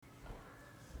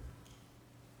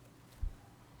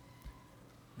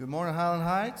Good morning, Highland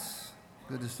Heights.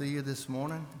 Good to see you this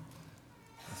morning.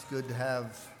 It's good to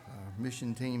have our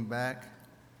mission team back.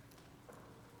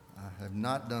 I have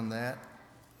not done that,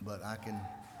 but I can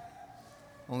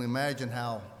only imagine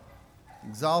how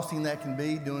exhausting that can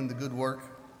be doing the good work.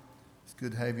 It's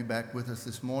good to have you back with us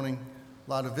this morning. A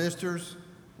lot of visitors.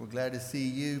 We're glad to see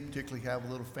you, particularly have a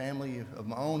little family of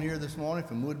my own here this morning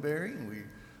from Woodbury, and we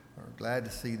are glad to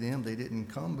see them. They didn't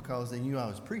come because they knew I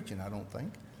was preaching, I don't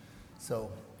think. So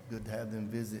good to have them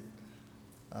visit.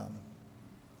 Well,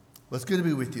 it's good to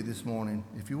be with you this morning.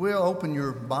 If you will, open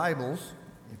your Bibles,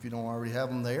 if you don't already have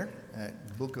them there, at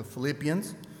the book of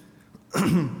Philippians.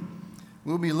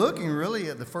 We'll be looking really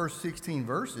at the first 16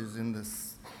 verses in the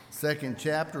second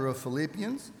chapter of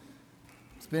Philippians,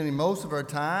 spending most of our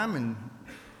time in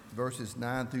verses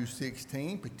 9 through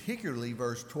 16, particularly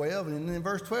verse 12, and in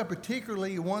verse 12,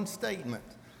 particularly one statement: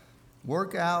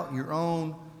 work out your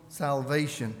own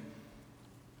salvation.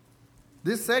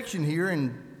 This section here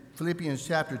in Philippians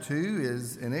chapter 2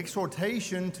 is an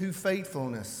exhortation to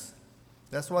faithfulness.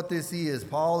 That's what this is.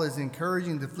 Paul is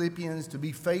encouraging the Philippians to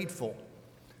be faithful,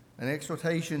 an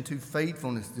exhortation to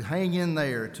faithfulness, to hang in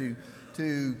there,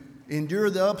 to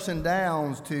endure the ups and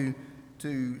downs, to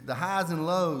the highs and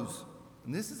lows.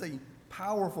 And this is a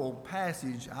powerful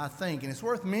passage, I think, and it's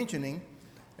worth mentioning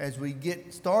as we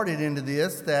get started into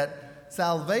this that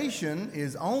salvation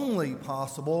is only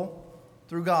possible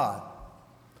through God.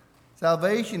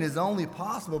 Salvation is only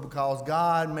possible because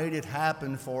God made it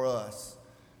happen for us.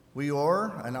 We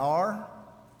are and are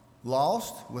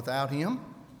lost without Him,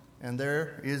 and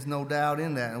there is no doubt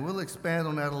in that. And we'll expand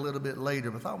on that a little bit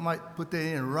later, but I thought I might put that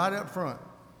in right up front.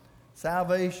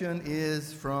 Salvation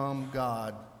is from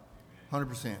God,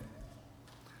 100%.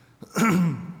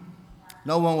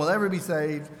 No one will ever be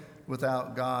saved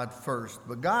without God first.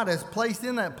 But God has placed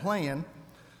in that plan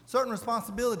certain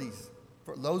responsibilities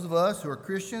for those of us who are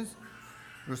Christians.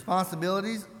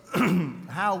 Responsibilities,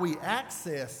 how we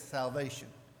access salvation,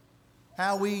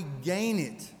 how we gain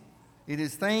it. It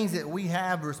is things that we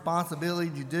have responsibility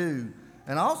to do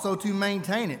and also to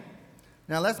maintain it.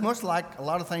 Now, that's much like a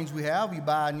lot of things we have. You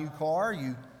buy a new car,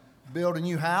 you build a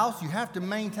new house, you have to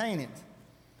maintain it.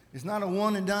 It's not a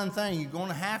one and done thing. You're going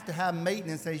to have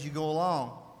maintenance as you go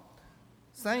along.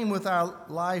 Same with our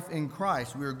life in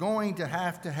Christ. We're going to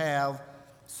have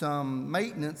some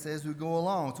maintenance as we go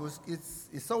along. So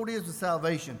so it is with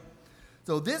salvation.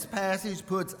 So this passage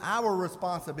puts our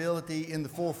responsibility in the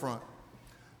forefront.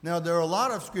 Now, there are a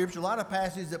lot of scripture, a lot of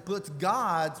passages that puts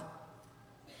God's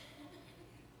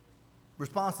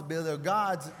responsibility or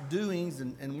God's doings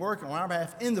and work on our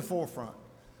behalf in the forefront.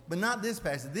 But not this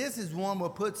passage. This is one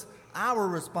that puts our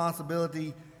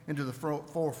responsibility into the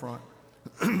forefront.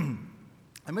 And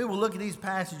maybe we'll look at these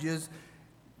passages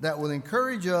that will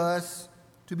encourage us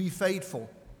to be faithful.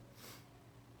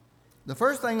 The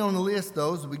first thing on the list,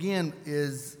 though, to begin,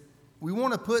 is we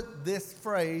want to put this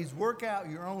phrase, work out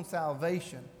your own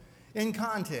salvation, in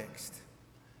context.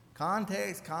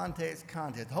 Context.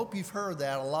 I hope you've heard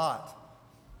that a lot,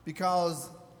 because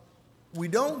we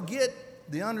don't get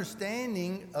the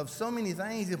understanding of so many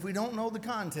things if we don't know the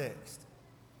context.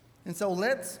 And so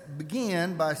let's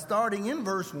begin by starting in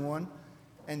verse 1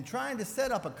 and trying to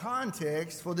set up a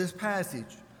context for this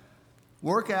passage.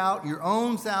 Work out your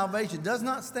own salvation. It does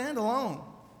not stand alone.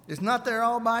 It's not there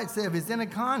all by itself. It's in a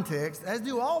context, as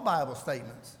do all Bible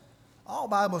statements. All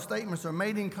Bible statements are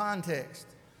made in context.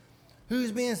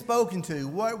 Who's being spoken to?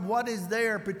 What is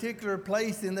their particular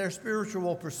place in their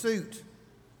spiritual pursuit?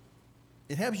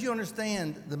 It helps you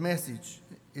understand the message.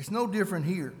 It's no different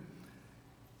here.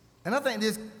 And I think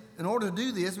in order to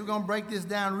do this, we're going to break this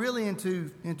down really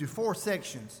into four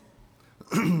sections.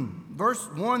 Verse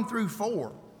 1 through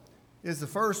 4. Is the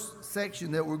first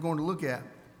section that we're going to look at.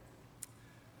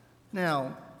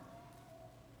 Now,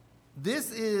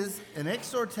 this is an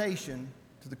exhortation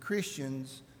to the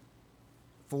Christians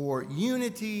for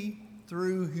unity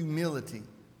through humility.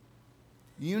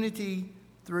 Unity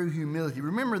through humility.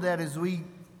 Remember that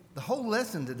the whole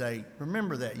lesson today,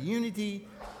 remember that. Unity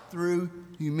through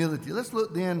humility. Let's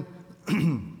look then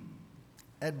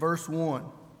at verse 1.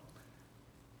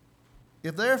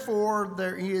 If therefore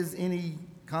there is any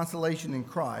consolation in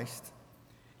Christ,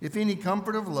 if any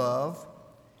comfort of love,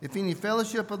 if any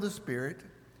fellowship of the Spirit,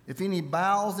 if any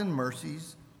bowels and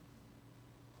mercies,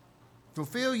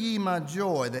 fulfill ye my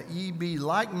joy, that ye be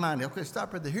like-minded. Okay,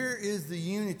 stop right there. Here is the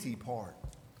unity part.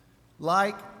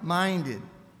 Like-minded.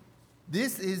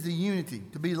 This is the unity,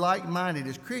 to be like-minded.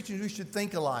 As Christians, we should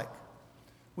think alike.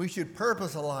 We should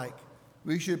purpose alike.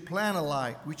 We should plan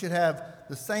alike. We should have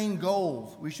the same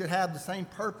goals. We should have the same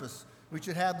purpose. We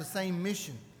should have the same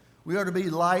mission. We are to be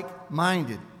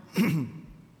like-minded.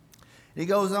 He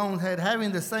goes on,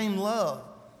 having the same love,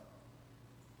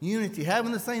 unity,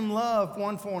 having the same love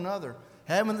one for another,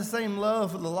 having the same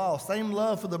love for the lost, same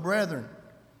love for the brethren,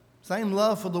 same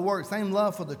love for the work, same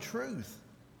love for the truth.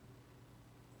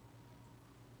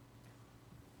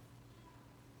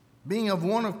 Being of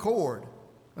one accord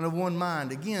and of one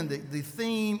mind. Again, the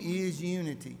theme is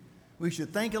unity. We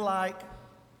should think alike,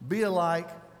 be alike,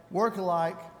 work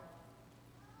alike.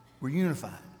 We're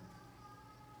unified.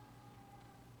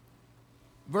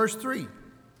 Verse 3.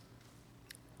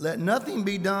 Let nothing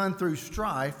be done through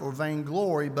strife or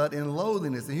vainglory, but in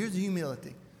lowliness. And here's the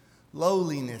humility.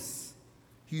 Lowliness,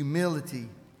 humility,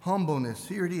 humbleness.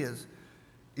 Here it is.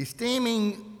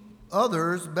 Esteeming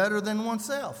others better than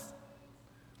oneself.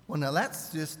 Well, now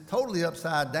that's just totally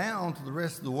upside down to the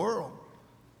rest of the world.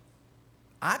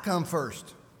 I come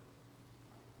first.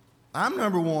 I'm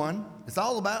number one. It's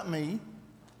all about me.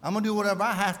 I'm going to do whatever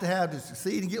I have to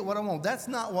succeed and get what I want. That's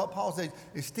not what Paul says.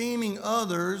 Esteeming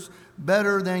others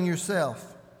better than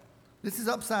yourself. This is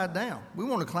upside down. We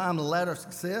want to climb the ladder of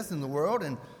success in the world,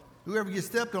 and whoever gets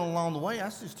stepped on along the way,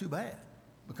 that's just too bad.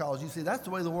 Because, you see, that's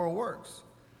the way the world works.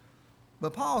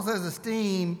 But Paul says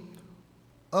esteem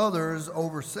others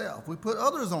over self. We put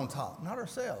others on top, not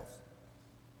ourselves.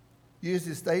 Use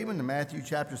this statement in Matthew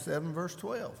chapter 7, verse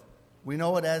 12. We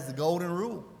know it as the golden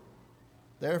rule.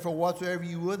 Therefore, whatsoever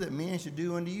you would that men should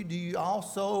do unto you, do you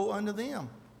also unto them.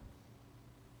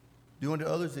 Do unto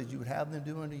others as you would have them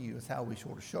do unto you. That's how we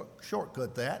sort of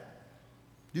shortcut that.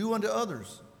 Do unto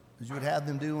others as you would have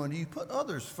them do unto you. Put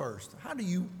others first. How do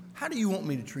you want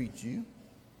me to treat you?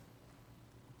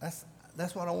 That's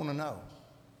what I want to know.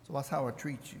 So that's how I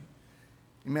treat you.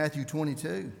 In Matthew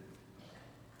 22,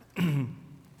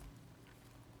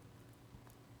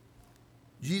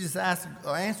 Jesus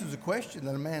answers a question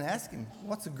that a man asked him.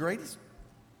 What's the greatest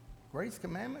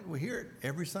commandment? We hear it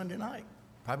every Sunday night.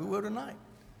 Probably will tonight.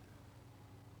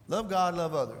 Love God,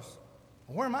 love others.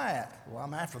 Where am I at? Well,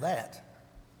 I'm after that.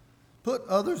 Put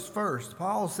others first.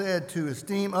 Paul said to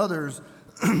esteem others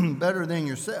better than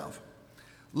yourself.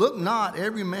 Look not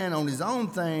every man on his own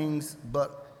things,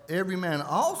 but every man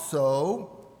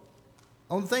also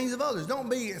on the things of others.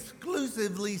 Don't be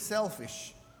exclusively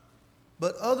selfish.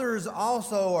 But others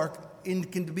also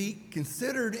can be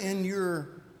considered in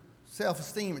your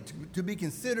self-esteem, to be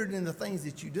considered in the things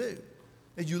that you do.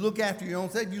 As you look after your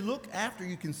own self,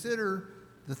 you consider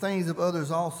the things of others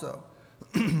also.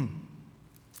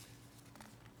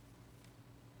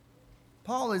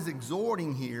 Paul is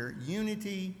exhorting here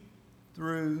unity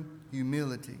through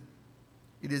humility.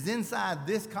 It is inside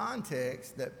this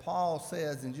context that Paul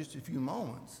says in just a few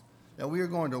moments that we are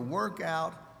going to work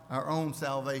out our own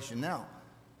salvation. Now,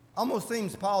 almost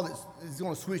seems Paul is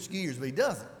going to switch gears, but he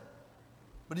doesn't.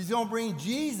 But he's going to bring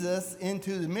Jesus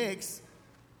into the mix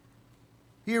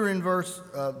here in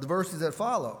the verses that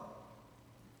follow.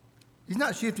 He's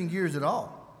not shifting gears at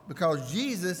all, because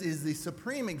Jesus is the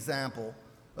supreme example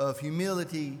of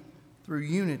humility through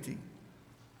unity.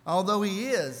 Although he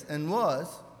is and was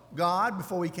God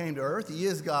before he came to earth, he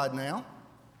is God now.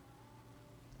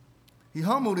 He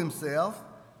humbled himself.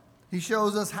 He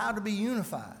shows us how to be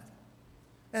unified.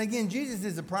 And again, Jesus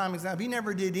is a prime example. He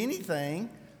never did anything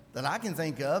that I can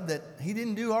think of that he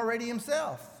didn't do already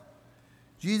himself.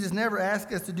 Jesus never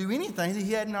asked us to do anything that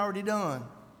he hadn't already done.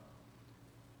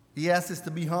 He asked us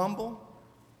to be humble.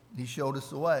 He showed us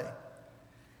the way.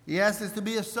 He asked us to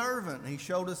be a servant. He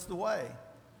showed us the way.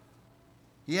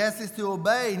 He asked us to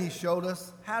obey, and he showed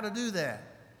us how to do that.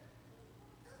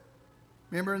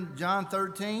 Remember in John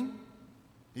 13?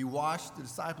 He washed the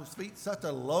disciples' feet. Such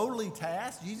a lowly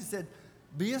task. Jesus said,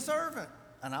 be a servant,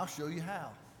 and I'll show you how.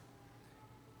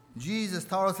 Jesus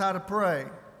taught us how to pray.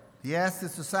 He asked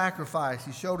us to sacrifice.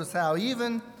 He showed us how,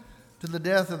 even to the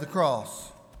death of the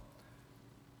cross.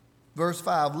 Verse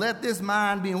 5, let this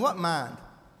mind be in what mind?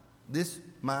 This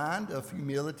mind of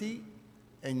humility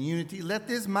and unity. Let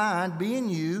this mind be in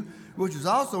you, which was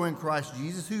also in Christ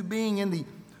Jesus, who being in the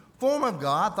form of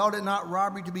God, thought it not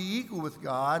robbery to be equal with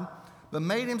God, but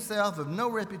made himself of no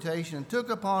reputation, and took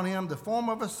upon him the form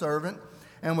of a servant,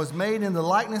 and was made in the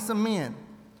likeness of men.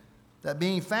 That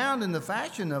being found in the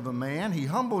fashion of a man, he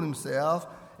humbled himself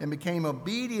and became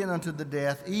obedient unto the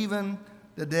death, even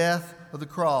the death of the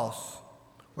cross.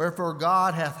 Wherefore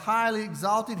God hath highly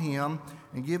exalted him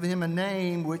and given him a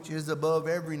name which is above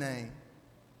every name.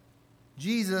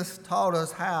 Jesus taught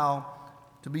us how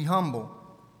to be humble.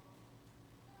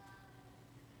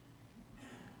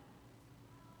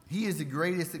 He is the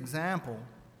greatest example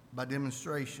by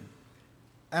demonstration.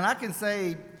 And I can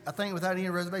say, I think without any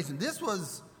reservation, this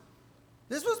was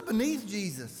beneath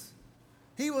Jesus.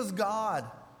 He was God.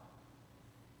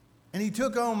 And he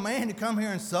took on man to come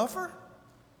here and suffer?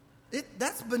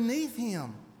 That's beneath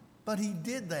him. But he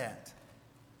did that.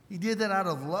 He did that out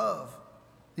of love.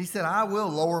 He said, I will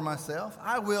lower myself.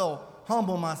 I will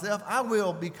humble myself. I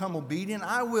will become obedient.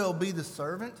 I will be the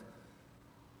servant.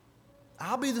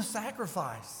 I'll be the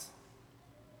sacrifice.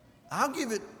 I'll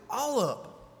give it all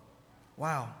up.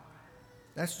 Wow.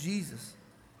 That's Jesus.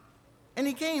 And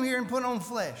he came here and put on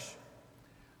flesh.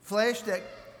 Flesh that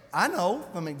I know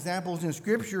from examples in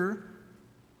Scripture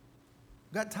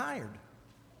got tired.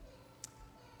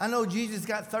 I know Jesus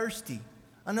got thirsty.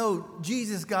 I know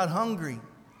Jesus got hungry.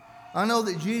 I know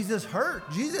that Jesus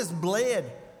hurt. Jesus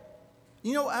bled.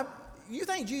 You know, you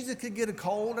think Jesus could get a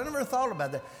cold? I never thought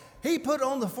about that. He put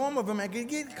on the form of a man. Could he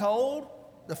get cold?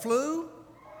 The flu?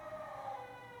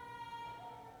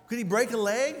 Could he break a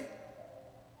leg?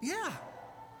 Yeah.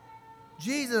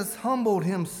 Jesus humbled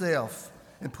himself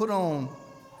and put on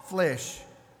flesh.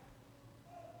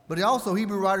 But he also,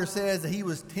 Hebrew writer says that he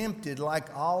was tempted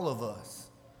like all of us.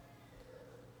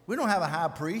 We don't have a high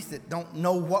priest that don't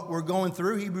know what we're going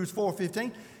through. Hebrews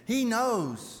 4:15. He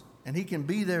knows, and he can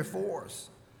be there for us.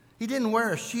 He didn't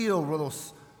wear a shield with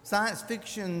those science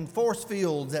fiction force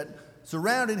fields that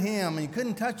surrounded him and you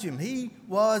couldn't touch him. He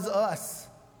was us.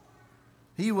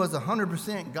 He was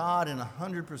 100% God and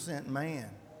 100% man.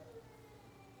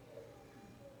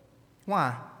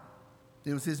 Why?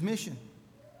 It was his mission.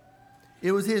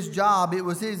 It was his job. It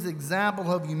was his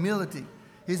example of humility.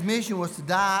 His mission was to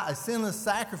die a sinless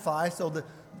sacrifice so that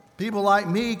people like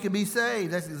me could be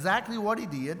saved. That's exactly what he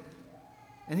did.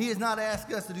 And he has not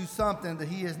asked us to do something that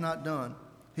he has not done.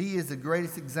 He is the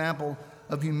greatest example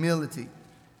of humility.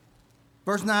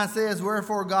 Verse 9 says,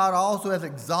 wherefore God also hath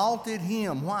exalted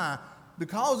him. Why?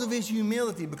 Because of his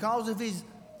humility, because of his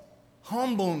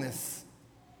humbleness,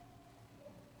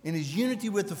 in his unity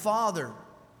with the Father,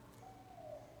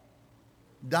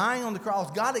 dying on the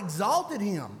cross, God exalted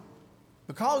him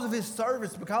because of his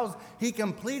service, because he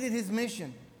completed his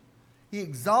mission. He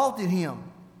exalted him.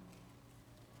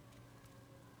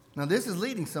 Now this is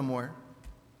leading somewhere.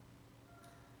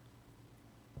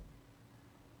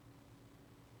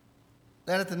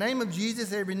 That at the name of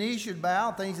Jesus every knee should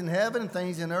bow, things in heaven and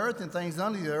things in earth and things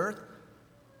under the earth.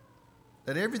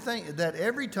 That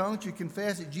every tongue should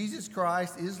confess that Jesus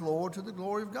Christ is Lord to the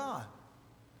glory of God.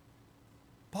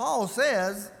 Paul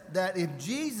says that if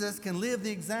Jesus can live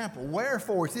the example,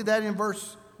 wherefore, see that in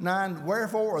verse 9,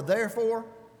 wherefore or therefore?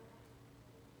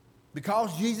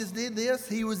 Because Jesus did this,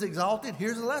 he was exalted.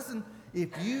 Here's a lesson. If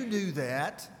you do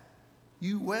that,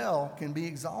 you well can be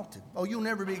exalted. Oh, you'll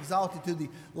never be exalted to the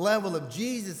level of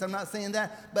Jesus. I'm not saying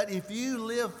that. But if you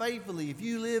live faithfully, if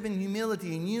you live in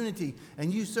humility and unity,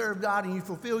 and you serve God and you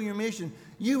fulfill your mission,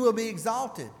 you will be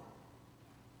exalted.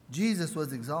 Jesus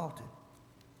was exalted.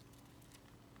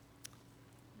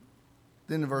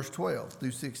 Then in verse 12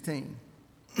 through 16,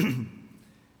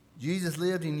 Jesus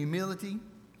lived in humility,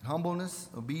 humbleness,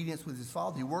 obedience with his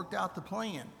Father. He worked out the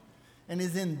plan. And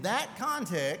it's in that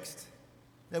context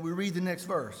that we read the next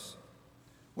verse.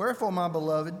 Wherefore, my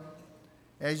beloved,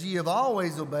 as ye have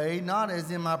always obeyed, not as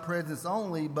in my presence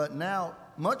only, but now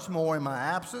much more in my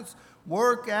absence,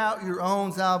 work out your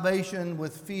own salvation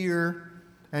with fear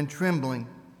and trembling.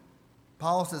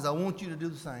 Paul says, I want you to do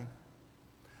the same.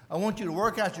 I want you to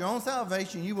work out your own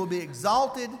salvation. You will be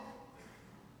exalted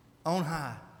on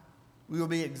high. We will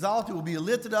be exalted, we'll be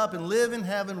lifted up and live in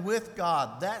heaven with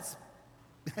God. That's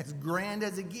as grand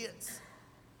as it gets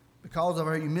because of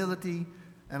our humility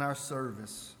and our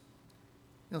service.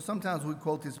 You know, sometimes we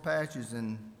quote this passage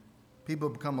and people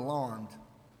become alarmed.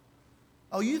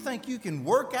 Oh, you think you can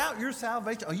work out your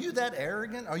salvation? Are you that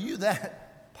arrogant? Are you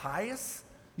that pious?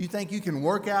 You think you can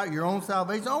work out your own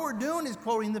salvation? All we're doing is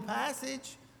quoting the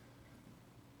passage.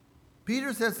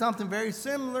 Peter said something very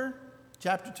similar.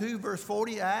 Chapter 2, verse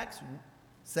 40, Acts.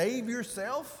 Save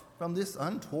yourself from this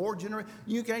untoward generation.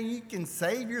 You can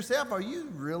save yourself. Are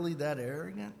you really that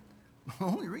arrogant?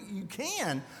 You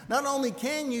can. Not only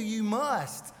can you, you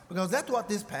must. Because that's what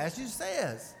this passage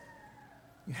says.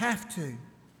 You have to.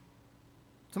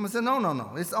 Someone said,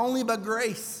 no. It's only by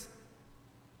grace.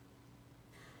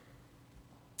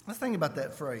 Let's think about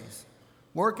that phrase.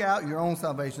 Work out your own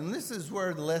salvation. This is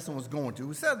where the lesson was going to.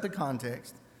 We set the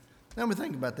context. Then we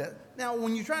think about that. Now,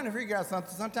 when you're trying to figure out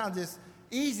something, sometimes it's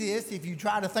easiest if you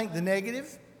try to think the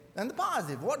negative and the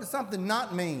positive. What does something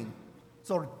not mean?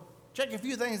 So check a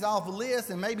few things off a list,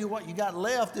 and maybe what you got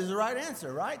left is the right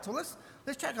answer, right? So let's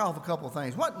check off a couple of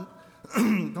things. What,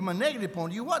 from a negative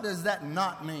point of view, what does that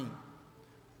not mean?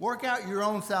 Work out your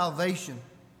own salvation.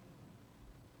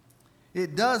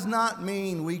 It does not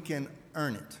mean we can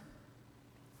earn it.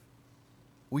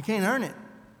 We can't earn it.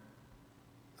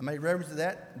 I made reference to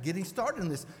that getting started in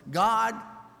this. God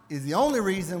is the only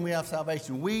reason we have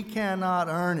salvation. We cannot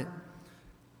earn it.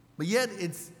 But yet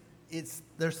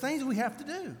there's things we have to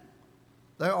do.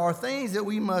 There are things that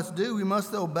we must do. We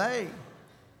must obey.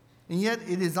 And yet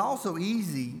it is also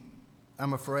easy,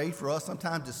 I'm afraid, for us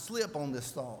sometimes to slip on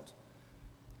this thought.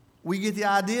 We get the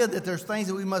idea that there's things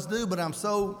that we must do, but I'm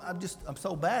so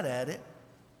bad at it.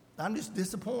 I'm just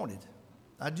disappointed.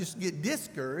 I just get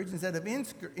discouraged instead of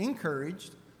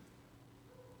encouraged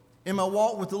in my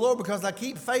walk with the Lord because I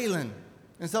keep failing.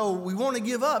 And so we want to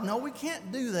give up. No, we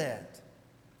can't do that.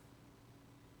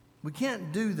 We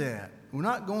can't do that. We're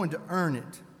not going to earn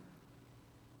it.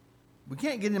 We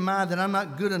can't get in mind that I'm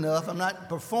not good enough. I'm not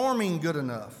performing good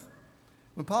enough.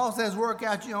 When Paul says work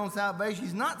out your own salvation,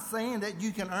 he's not saying that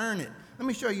you can earn it. Let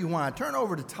me show you why. Turn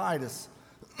over to Titus.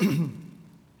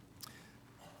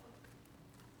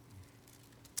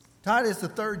 Titus, the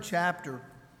 3rd chapter,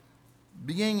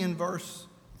 beginning in verse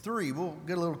 3. We'll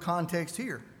get a little context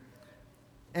here.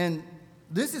 And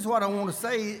this is what I want to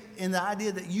say in the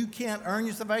idea that you can't earn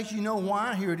your salvation. You know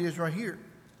why? Here it is right here.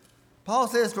 Paul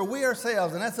says, for we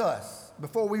ourselves, and that's us,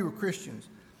 before we were Christians,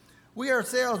 we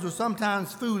ourselves were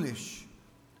sometimes foolish,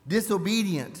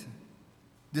 disobedient,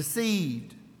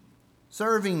 deceived,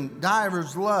 serving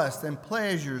divers lusts and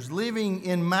pleasures, living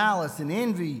in malice and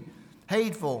envy,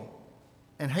 hateful,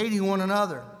 and hating one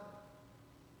another.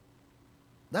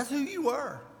 That's who you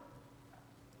were.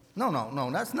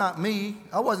 No, that's not me.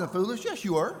 I wasn't foolish. Yes,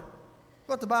 you were. That's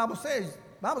what the Bible says.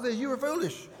 The Bible says you were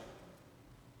foolish.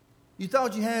 You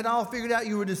thought you had it all figured out.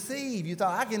 You were deceived. You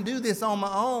thought, I can do this on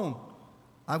my own.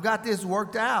 I've got this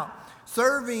worked out.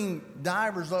 Serving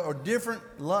divers or different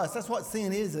lusts. That's what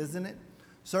sin is, isn't it?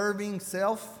 Serving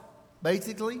self,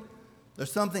 basically.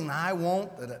 There's something I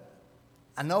want that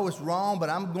I know it's wrong, but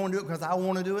I'm going to do it because I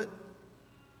want to do it.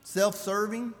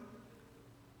 Self-serving.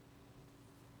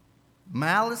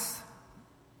 Malice.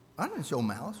 I didn't show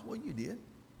malice. Well, you did.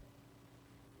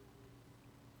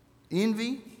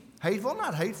 Envy. Hateful. I'm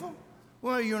not hateful.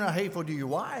 Well, you're not hateful to your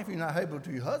wife. You're not hateful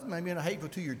to your husband. Maybe you're not hateful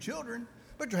to your children.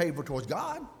 But you're hateful towards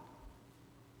God.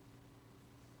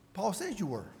 Paul says you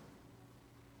were.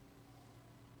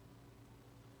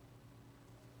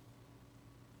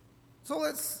 So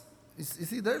you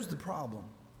see, there's the problem.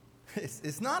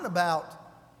 It's not about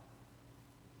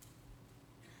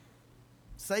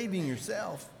saving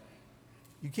yourself.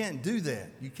 You can't do that.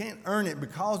 You can't earn it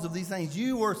because of these things.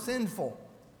 You were sinful.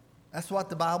 That's what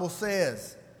the Bible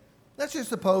says. Let's just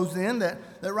suppose then that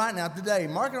right now, today,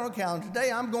 mark it on the calendar,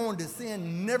 today I'm going to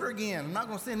sin never again. I'm not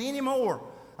going to sin anymore.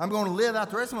 I'm going to live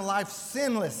out the rest of my life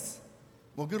sinless.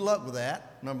 Well, good luck with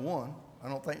that, number one. I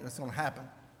don't think that's going to happen.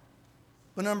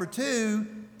 But number two,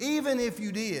 even if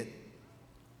you did,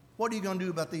 what are you going to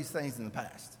do about these things in the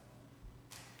past?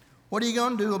 What are you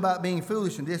going to do about being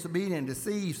foolish and disobedient,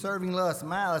 deceived, serving lust,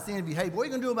 malice, envy, hate? What are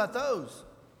you going to do about those?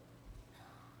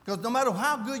 Because no matter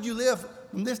how good you live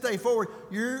from this day forward,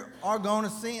 you are going to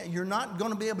sin. You're not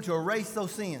going to be able to erase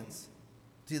those sins.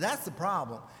 See, that's the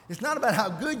problem. It's not about how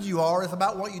good you are. It's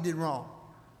about what you did wrong.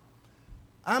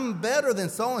 I'm better than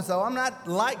so-and-so. I'm not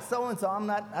like so-and-so.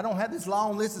 I don't have this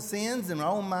long list of sins in my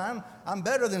own mind. I'm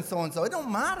better than so-and-so. It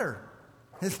don't matter.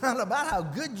 It's not about how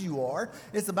good you are.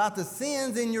 It's about the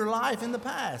sins in your life in the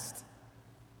past.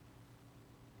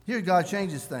 Here God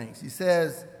changes things. He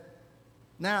says,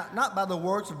 now, not by the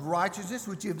works of righteousness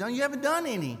which you have done. You haven't done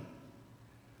any.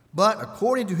 But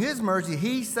according to his mercy,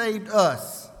 he saved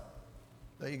us.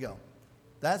 There you go.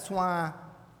 That's why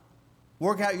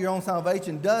work out your own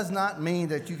salvation does not mean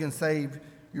that you can save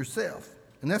yourself.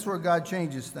 And that's where God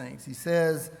changes things. He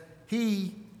says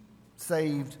he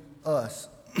saved us.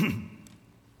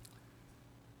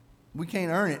 We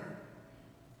can't earn it.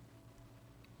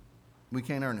 We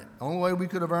can't earn it. The only way we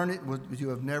could have earned it was you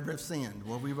have never sinned.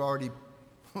 Well, we've already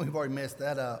messed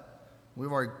that up.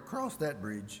 We've already crossed that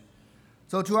bridge.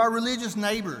 So to our religious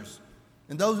neighbors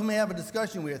and those we may have a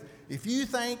discussion with, if you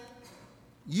think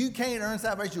you can't earn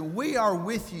salvation, we are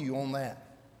with you on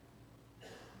that.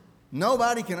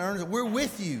 Nobody can earn it. We're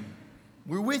with you.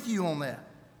 We're with you on that.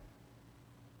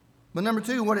 But number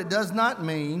two, what it does not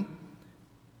mean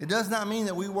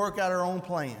that we work out our own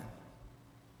plan.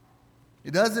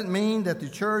 It doesn't mean that the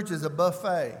church is a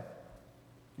buffet.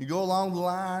 You go along the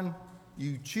line,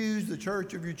 you choose the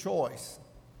church of your choice,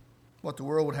 what the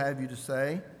world would have you to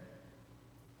say.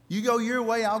 You go your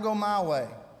way, I'll go my way.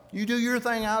 You do your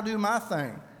thing, I'll do my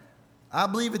thing. I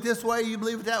believe it this way, you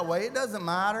believe it that way. It doesn't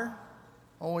matter.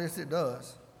 Oh, yes, it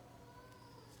does.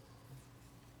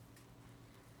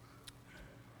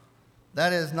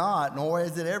 That is not, nor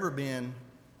has it ever been,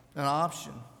 an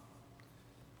option.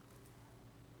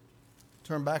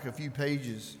 Turn back a few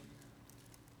pages.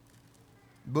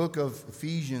 Book of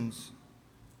Ephesians.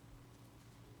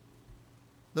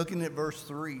 Looking at verse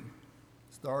 3,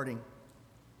 starting.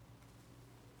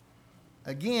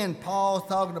 Again, Paul's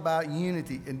talking about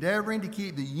unity, endeavoring to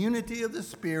keep the unity of the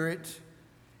Spirit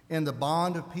in the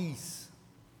bond of peace.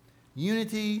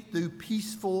 Unity through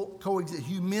peaceful coexistence,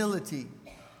 humility.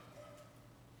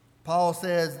 Paul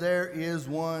says there is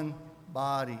one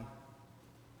body.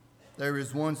 There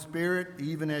is one Spirit,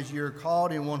 even as you're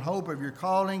called in one hope of your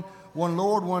calling, one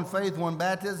Lord, one faith, one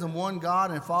baptism, one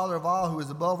God and Father of all, who is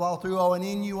above all, through all, and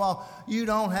in you all. You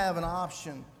don't have an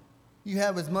option. You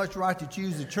have as much right to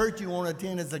choose the church you want to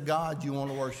attend as the God you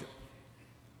want to worship.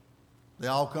 They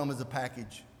all come as a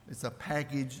package. It's a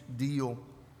package deal.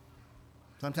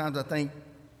 Sometimes I think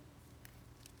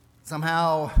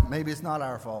somehow maybe it's not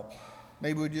our fault.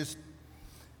 Maybe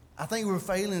I think we're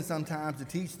failing sometimes to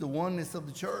teach the oneness of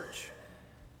the church.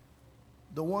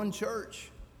 The one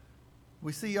church.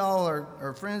 We see all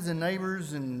our friends and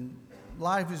neighbors and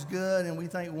life is good and we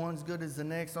think one's good as the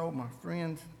next. Oh, my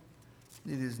friend,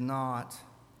 it is not.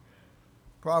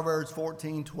 Proverbs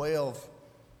 14:12.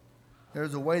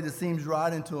 There's a way that seems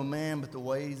right unto a man, but the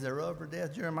ways thereof are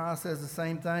death. Jeremiah says the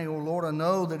same thing. Oh, Lord, I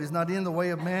know that it's not in the way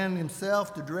of man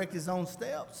himself to direct his own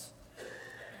steps.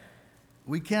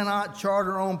 We cannot chart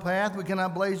our own path. We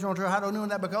cannot blaze our own trail. How do I know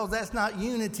that? Because that's not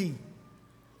unity.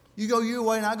 You go your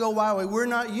way and I go my way. We're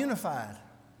not unified.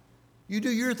 You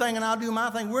do your thing and I'll do my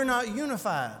thing. We're not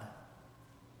unified.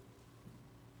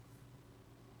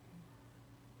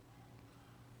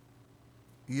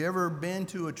 You ever been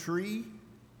to a tree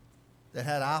that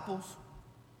had apples,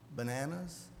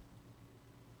 bananas,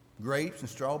 grapes, and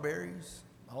strawberries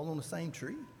all on the same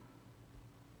tree?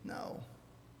 No.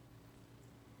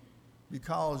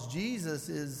 Because Jesus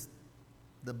is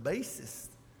the basis.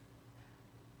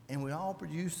 And we all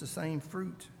produce the same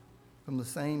fruit from the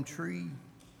same tree.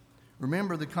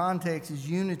 Remember, the context is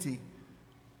unity.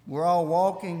 We're all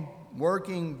walking,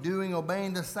 working, doing,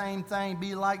 obeying the same thing.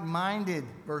 Be like-minded,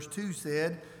 verse 2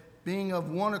 said, being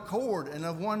of one accord and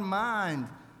of one mind.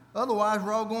 Otherwise,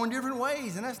 we're all going different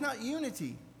ways, and that's not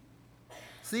unity.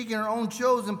 Seeking our own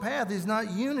chosen path is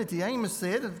not unity. Amos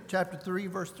said in chapter 3,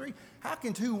 verse 3, how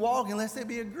can two walk unless they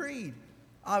be agreed?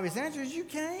 Obvious answer is you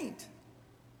can't.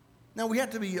 Now, we have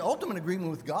to be in ultimate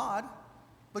agreement with God,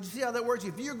 but you see how that works?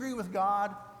 If you agree with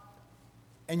God,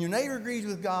 and your neighbor agrees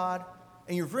with God,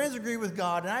 and your friends agree with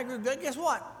God, and I agree with God, guess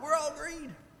what? We're all agreed.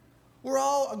 We're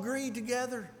all agreed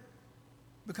together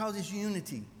because it's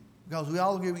unity. Because we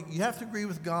all agree, you have to agree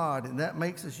with God, and that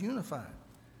makes us unified.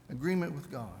 Agreement with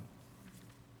God.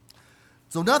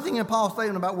 So nothing in Paul's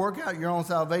statement about work out your own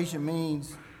salvation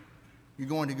means you're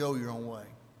going to go your own way.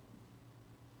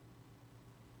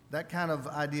 That kind of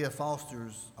idea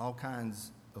fosters all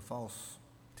kinds of false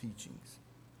teachings.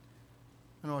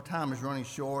 I know our time is running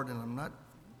short, and I'm not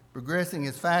progressing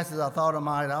as fast as I thought I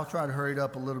might. I'll try to hurry it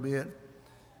up a little bit.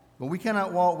 But we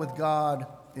cannot walk with God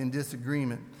in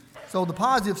disagreement. So the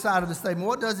positive side of the statement,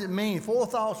 what does it mean? 4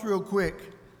 thoughts real quick.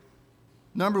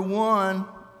 Number 1,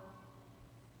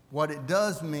 what it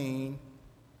does mean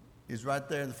is right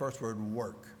there in the first word,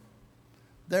 work.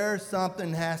 There's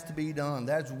something has to be done.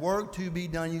 That's work to be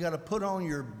done. You got to put on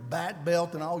your bat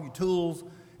belt and all your tools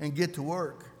and get to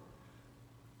work.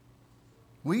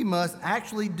 We must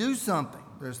actually do something.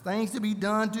 There's things to be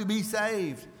done to be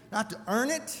saved. Not to earn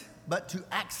it, but to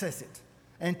access it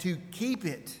and to keep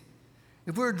it.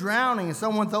 If we're drowning and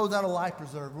someone throws out a life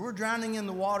preserver, we're drowning in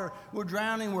the water, we're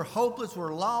drowning, we're hopeless,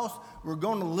 we're lost, we're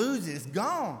going to lose it. It's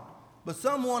gone. But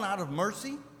someone out of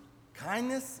mercy,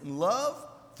 kindness, and love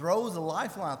throws a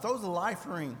lifeline, throws a life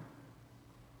ring.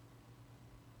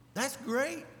 That's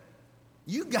great.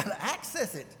 You got to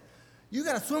access it. You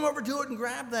got to swim over to it and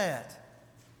grab that.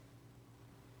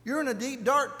 You're in a deep,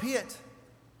 dark pit.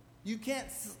 You can't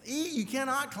eat. You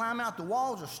cannot climb out. The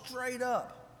walls are straight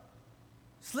up.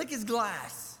 Slick as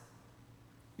glass.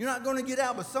 You're not going to get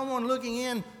out, but someone looking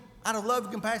in out of love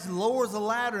and compassion lowers the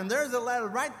ladder, and there's a ladder.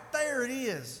 Right there it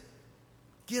is.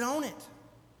 Get on it.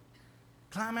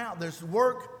 Climb out. There's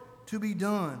work to be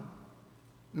done.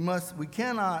 We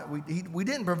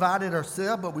didn't provide it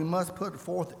ourselves, but we must put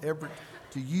forth effort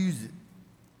to use it.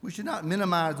 We should not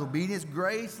minimize obedience,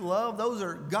 grace, love. Those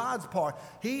are God's part.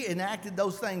 He enacted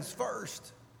those things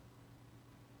first.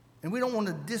 And we don't want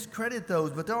to discredit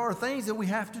those, but there are things that we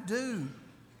have to do.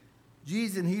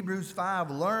 Jesus in Hebrews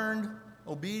 5 learned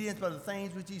obedience by the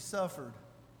things which he suffered.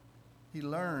 He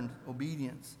learned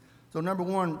obedience. So number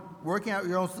 1, working out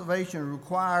your own salvation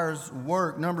requires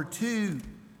work. Number 2,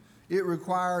 it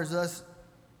requires us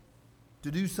to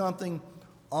do something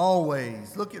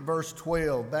always. Look at verse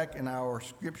 12 back in our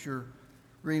scripture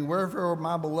reading. Wherefore,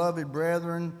 my beloved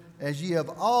brethren, as ye have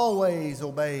always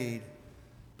obeyed.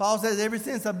 Paul says, ever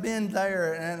since I've been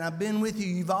there and I've been with you,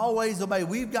 you've always obeyed.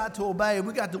 We've got to obey.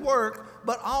 We've got to work,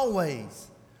 but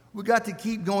always. We've got to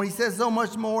keep going. He says so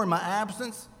much more in my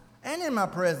absence and in my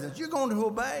presence. You're going to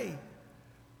obey.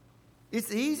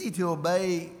 It's easy to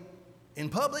obey in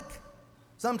public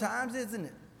sometimes, isn't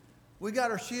it? We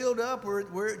got our shield up.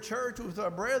 We're at church with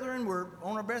our brethren. We're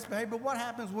on our best behavior. But what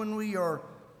happens when we are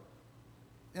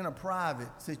in a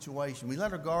private situation? We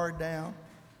let our guard down.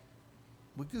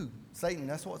 We do. Satan,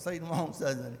 that's what Satan wants,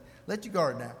 doesn't it? Let your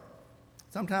guard down.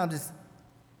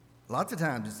 Lots of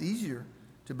times it's easier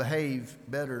to behave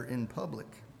better in public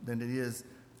than it is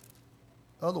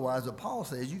otherwise. But Paul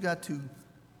says you got to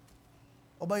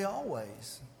obey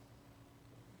always.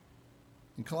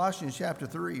 In Colossians chapter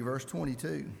 3, verse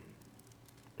 22.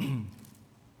 Isn't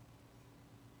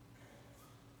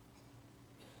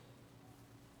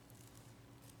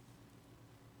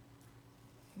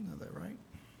that right?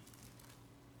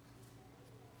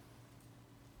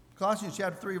 Colossians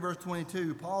chapter 3, verse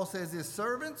 22, Paul says this,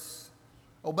 servants,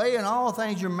 obey in all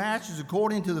things your masters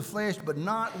according to the flesh, but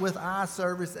not with eye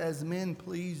service as men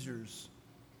pleasers.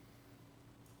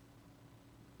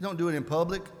 You don't do it in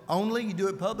public only, you do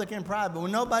it public and private. But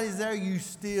when nobody's there, you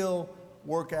still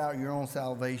work out your own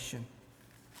salvation.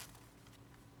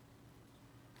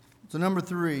 So number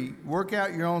 3, work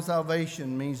out your own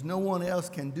salvation means no one else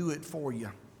can do it for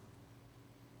you.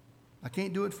 I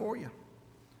can't do it for you.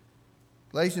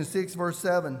 Galatians 6, verse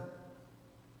 7.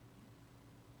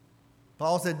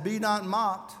 Paul said, be not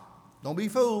mocked. Don't be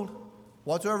fooled.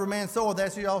 Whatsoever man soweth,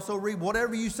 that's what he also reap.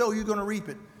 Whatever you sow, you're going to reap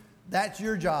it. That's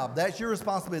your job. That's your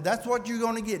responsibility. That's what you're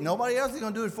going to get. Nobody else is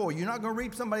going to do it for you. You're not going to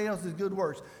reap somebody else's good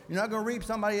works. You're not going to reap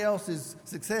somebody else's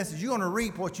successes. You're going to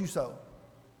reap what you sow.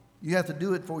 You have to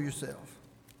do it for yourself.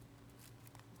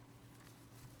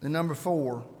 And number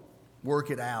 4,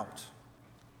 work it out.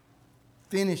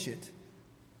 Finish it.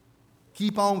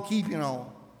 Keep on keeping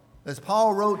on. As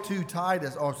Paul wrote to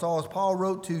Titus, or as Paul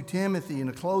wrote to Timothy in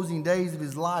the closing days of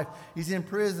his life, he's in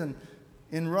prison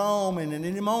in Rome, and in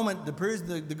any moment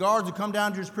the guards will come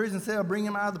down to his prison cell, bring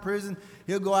him out of the prison.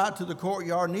 He'll go out to the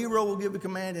courtyard. Nero will give a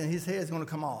command, and his head's going to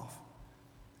come off.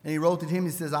 And he wrote to him,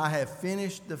 he says, I have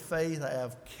finished the faith, I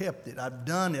have kept it, I've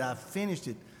done it, I've finished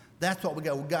it. That's what we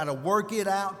got. We've got to work it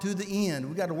out to the end.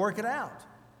 We've got to work it out.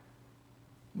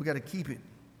 We've got to keep it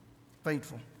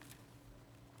faithful.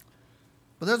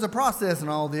 But there's a process in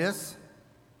all this.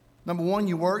 Number 1,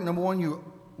 you work. Number 1, you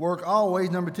work always.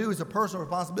 Number 2, it's a personal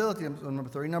responsibility. Number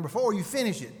 3. Number 4, you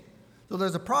finish it. So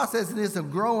there's a process in this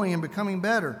of growing and becoming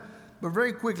better. But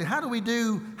very quickly, how do we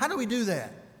do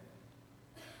that?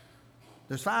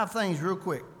 There's 5 things real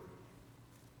quick.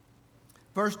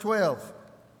 Verse 12.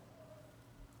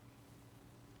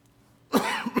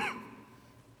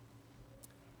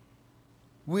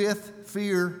 With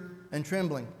fear and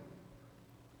trembling.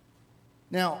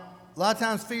 Now, a lot of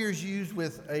times fear is used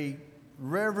with a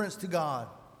reverence to God,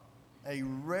 a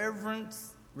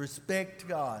reverence, respect to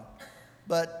God.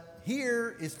 But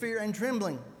here is fear and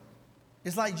trembling.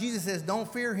 It's like Jesus says,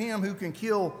 don't fear him who can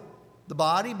kill the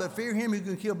body, but fear him who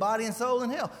can kill body and soul in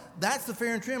hell. That's the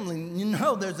fear and trembling. You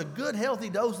know, there's a good, healthy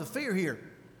dose of fear here.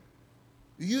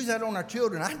 You use that on our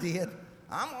children. I did.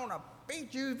 I'm going to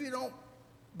beat you if you don't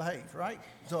behave, right?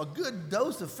 So a good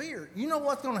dose of fear. You know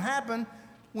what's going to happen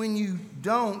when you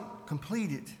don't complete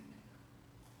it.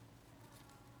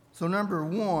 So number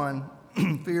 1,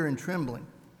 fear and trembling.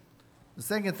 The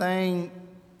second thing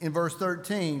in verse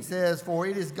 13 says, for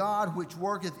it is God which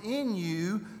worketh in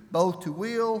you both to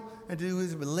will and to do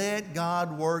his will. Let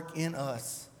God work in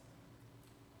us.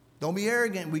 Don't be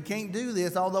arrogant. We can't do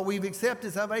this. Although we've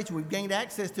accepted salvation, we've gained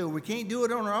access to it. We can't do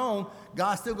it on our own.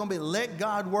 God's still going to be, let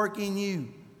God work in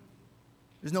you.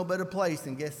 There's no better place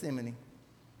than Gethsemane.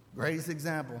 Greatest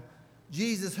example.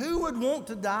 Jesus, who would want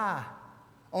to die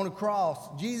on a cross?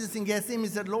 Jesus in Gethsemane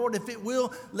said, Lord, if it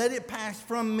will, let it pass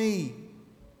from me.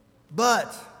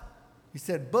 But, he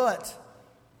said, but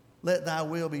let thy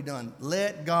will be done.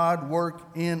 Let God work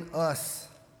in us.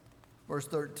 Verse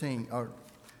 13.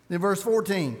 Then verse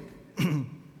 14.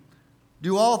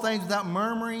 Do all things without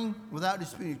murmuring, without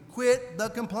disputing. Quit the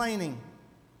complaining.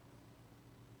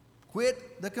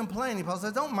 Quit the complaining. Paul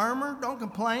says, don't murmur, don't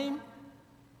complain.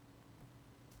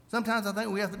 Sometimes I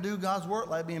think we have to do God's work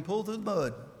like being pulled through the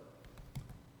mud.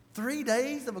 3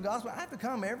 days of a gospel. I have to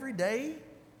come every day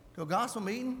to a gospel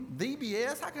meeting.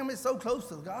 VBS, how come it's so close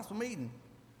to the gospel meeting?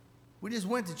 We just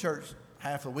went to church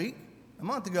half a week, a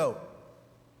month ago.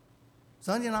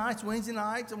 Sunday nights, Wednesday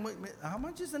nights, how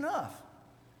much is enough?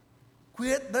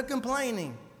 Quit the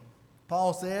complaining,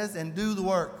 Paul says, and do the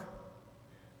work.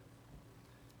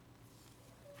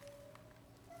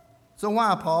 So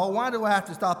why, Paul? Why do I have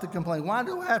to stop the complaining? Why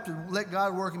do I have to let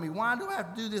God work in me? Why do I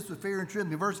have to do this with fear and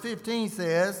trembling? Verse 15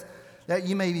 says that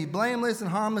you may be blameless and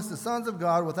harmless, the sons of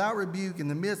God, without rebuke in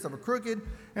the midst of a crooked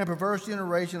and perverse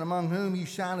generation, among whom you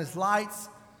shine as lights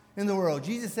in the world.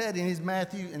 Jesus said in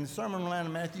the Sermon on the Mount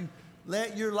of Matthew,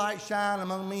 let your light shine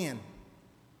among men.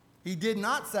 He did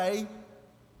not say,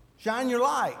 shine your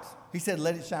light. He said,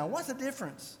 let it shine. What's the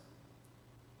difference?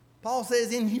 Paul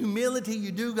says, in humility,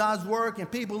 you do God's work, and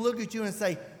people look at you and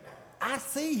say, I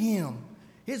see him.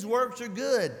 His works are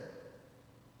good.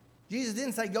 Jesus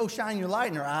didn't say, go shine your light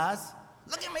in their eyes.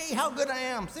 Look at me, how good I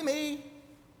am. See me?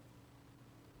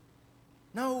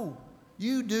 No,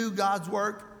 you do God's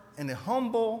work in a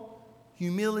humble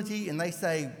humility, and they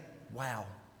say, wow.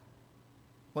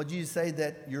 What did Jesus say,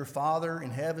 that your Father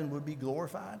in heaven would be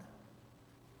glorified?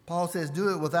 Paul says, do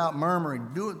it without murmuring.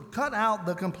 Do it. Cut out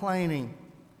the complaining.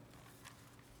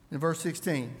 In verse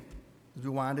 16, as we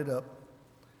wind it up,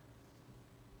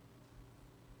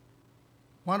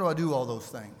 why do I do all those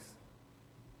things?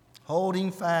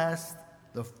 Holding forth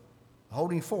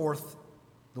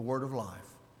the word of life.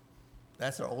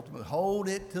 That's our ultimate. Hold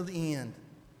it till the end.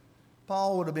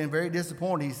 Paul would have been very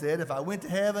disappointed, he said, if I went to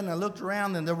heaven and I looked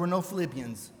around and there were no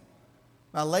Philippians.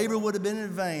 My labor would have been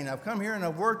in vain. I've come here and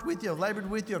I've worked with you, I've labored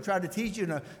with you, I've tried to teach you,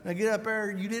 and I get up there,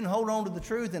 you didn't hold on to the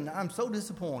truth, and I'm so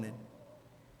disappointed.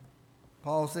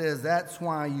 Paul says that's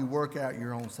why you work out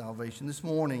your own salvation. This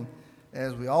morning,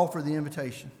 as we offer the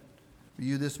invitation for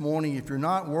you this morning, if you're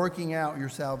not working out your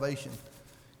salvation,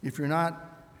 if you're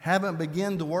haven't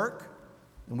begun the work,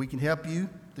 then we can help you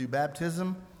through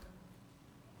baptism,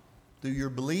 through your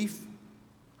belief,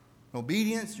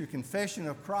 obedience, your confession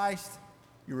of Christ,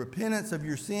 your repentance of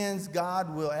your sins.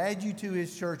 God will add you to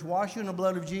his church, wash you in the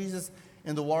blood of Jesus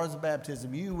and the waters of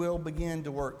baptism. You will begin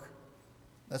to work.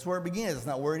 That's where it begins. It's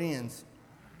not where it ends.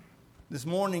 This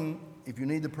morning, if you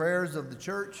need the prayers of the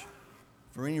church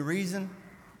for any reason,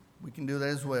 we can do that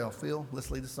as well. Phil, let's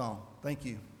lead a song. Thank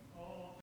you.